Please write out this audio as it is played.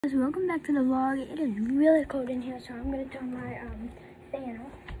Guys, welcome back to the vlog. It is really cold in here, so I'm gonna turn my fan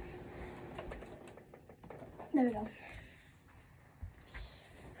off. There we go.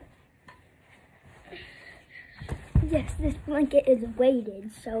 Yes, this blanket is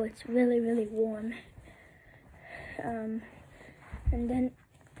weighted, so it's really warm. And then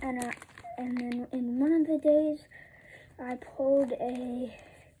in one of the days, I pulled a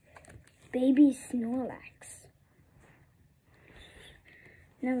baby Snorlax.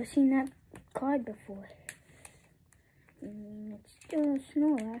 Never seen that card before. It's still a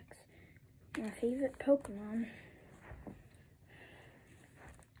Snorlax, my favorite Pokemon.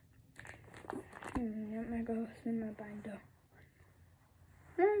 That might go in my binder.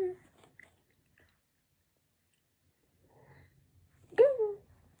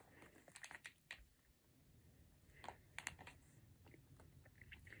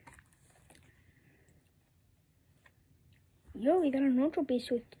 Yo, we got an Ultra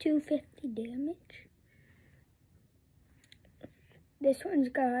Beast with 250 damage. This one's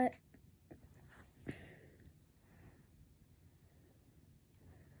got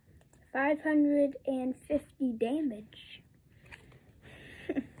 $550 damage.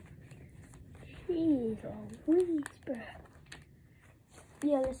 Jeez Louise, bro.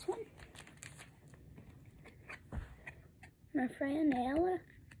 Yeah, this one. My friend Ella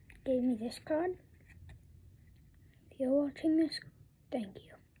gave me this card. If you're watching this, thank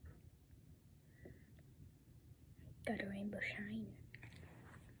you. Got a rainbow shine.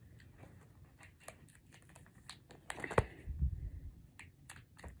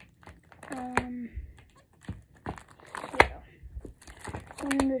 So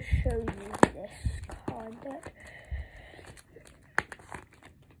I'm going to show you this card that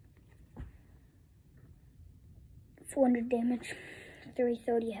 $400 damage,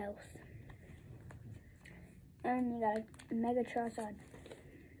 330 health. And you got a Mega Charizard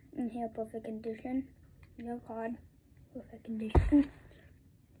in here, perfect condition. Your card, perfect condition.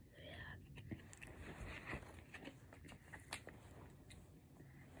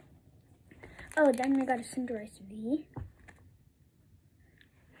 Oh, then we got a Cinderace V.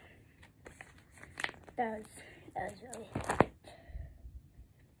 That was really hot.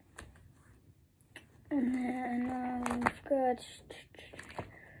 And then we've got,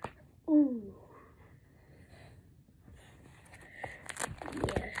 ooh.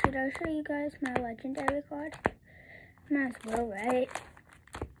 Yeah, should I show you guys my legendary card? Might as well, right?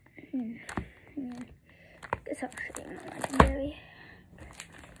 Guess I'll show you my legendary.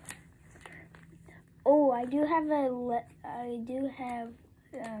 Oh, I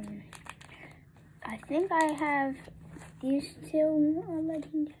think I have these two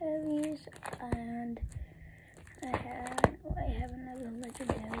legendaries, and I have another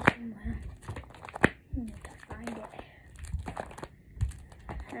legendary somewhere. I need to find it.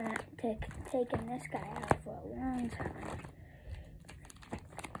 Taking this guy out for a long time.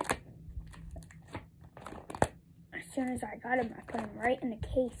 As soon as I got him, I put him right in the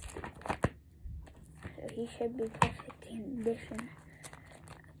case. So he should be perfect condition.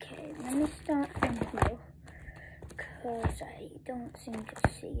 Okay, let me start from here, because I don't seem to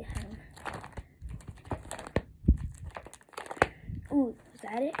see him. Ooh, was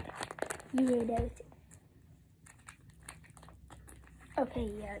that it? Yeah, that was it. Okay,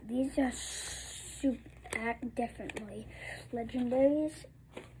 yeah, these are definitely legendaries.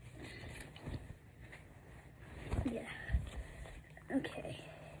 Yeah. Okay.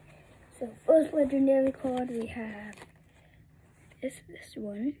 So first legendary card we have this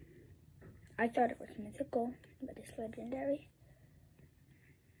one. I thought it was mythical, but it's legendary.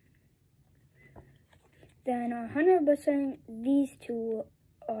 Then 100% these two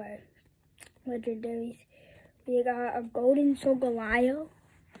are legendaries. We got a golden Solgaleo,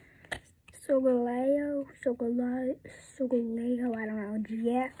 I don't know,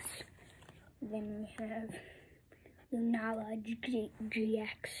 GX. Then we have Lunala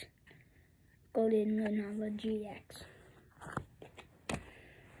GX, golden Lunala GX.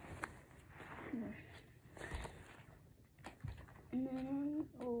 And then,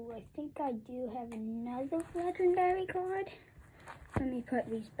 oh, I think I do have another legendary card. Let me put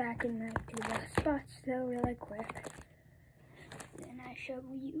these back in my two spots though really quick. Then I show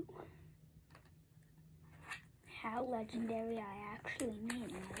you how legendary I actually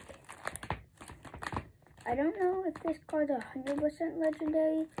mean. I don't know if this card's 100%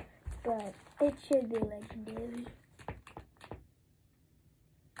 legendary, but it should be legendary.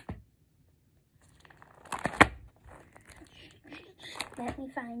 Let me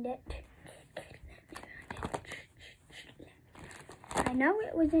find it. I know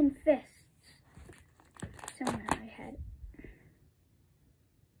it was in fists. Somewhere I had it.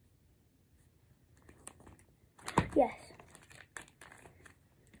 Yes.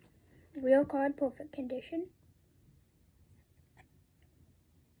 Real card, perfect condition.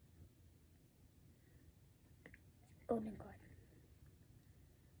 Golden card.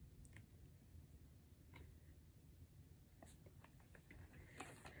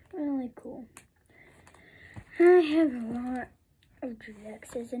 Really cool. I have a lot of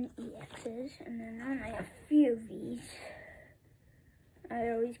GXs and EXs, and then only a few Vs. I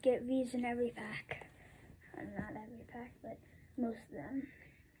always get Vs in every pack. Not every pack, but most of them.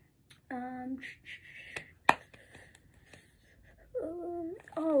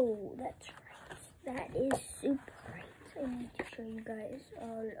 Oh, that's right. That is super right. I need to show you guys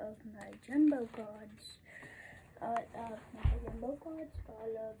all of my jumbo cards. All of my jumbo cards.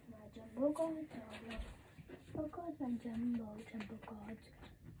 All of my jumbo cards. All of my jumbo cards.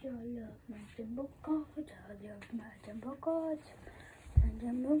 All of my jumbo cards. All of my jumbo cards. My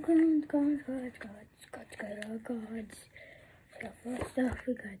jumbo cards. So first off,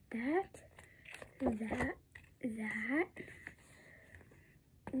 we got that,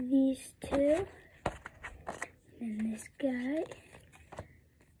 these two, and this guy.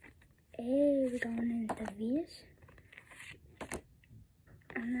 Hey, we're going into these.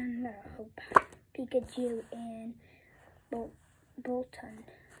 And then the hope Pikachu and Boltund.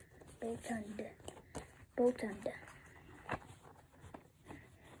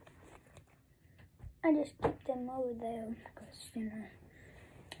 I just keep them over there because, you know.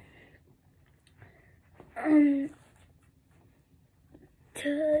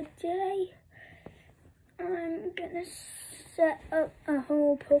 Today, I'm gonna set up a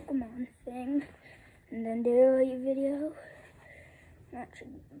whole Pokemon thing and then do a video. That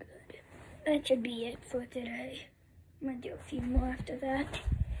should be good. That should be it for today. I'm gonna do a few more after that.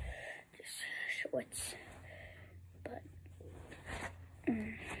 Just shorts. But,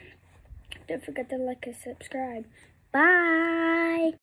 don't forget to like and subscribe. Bye!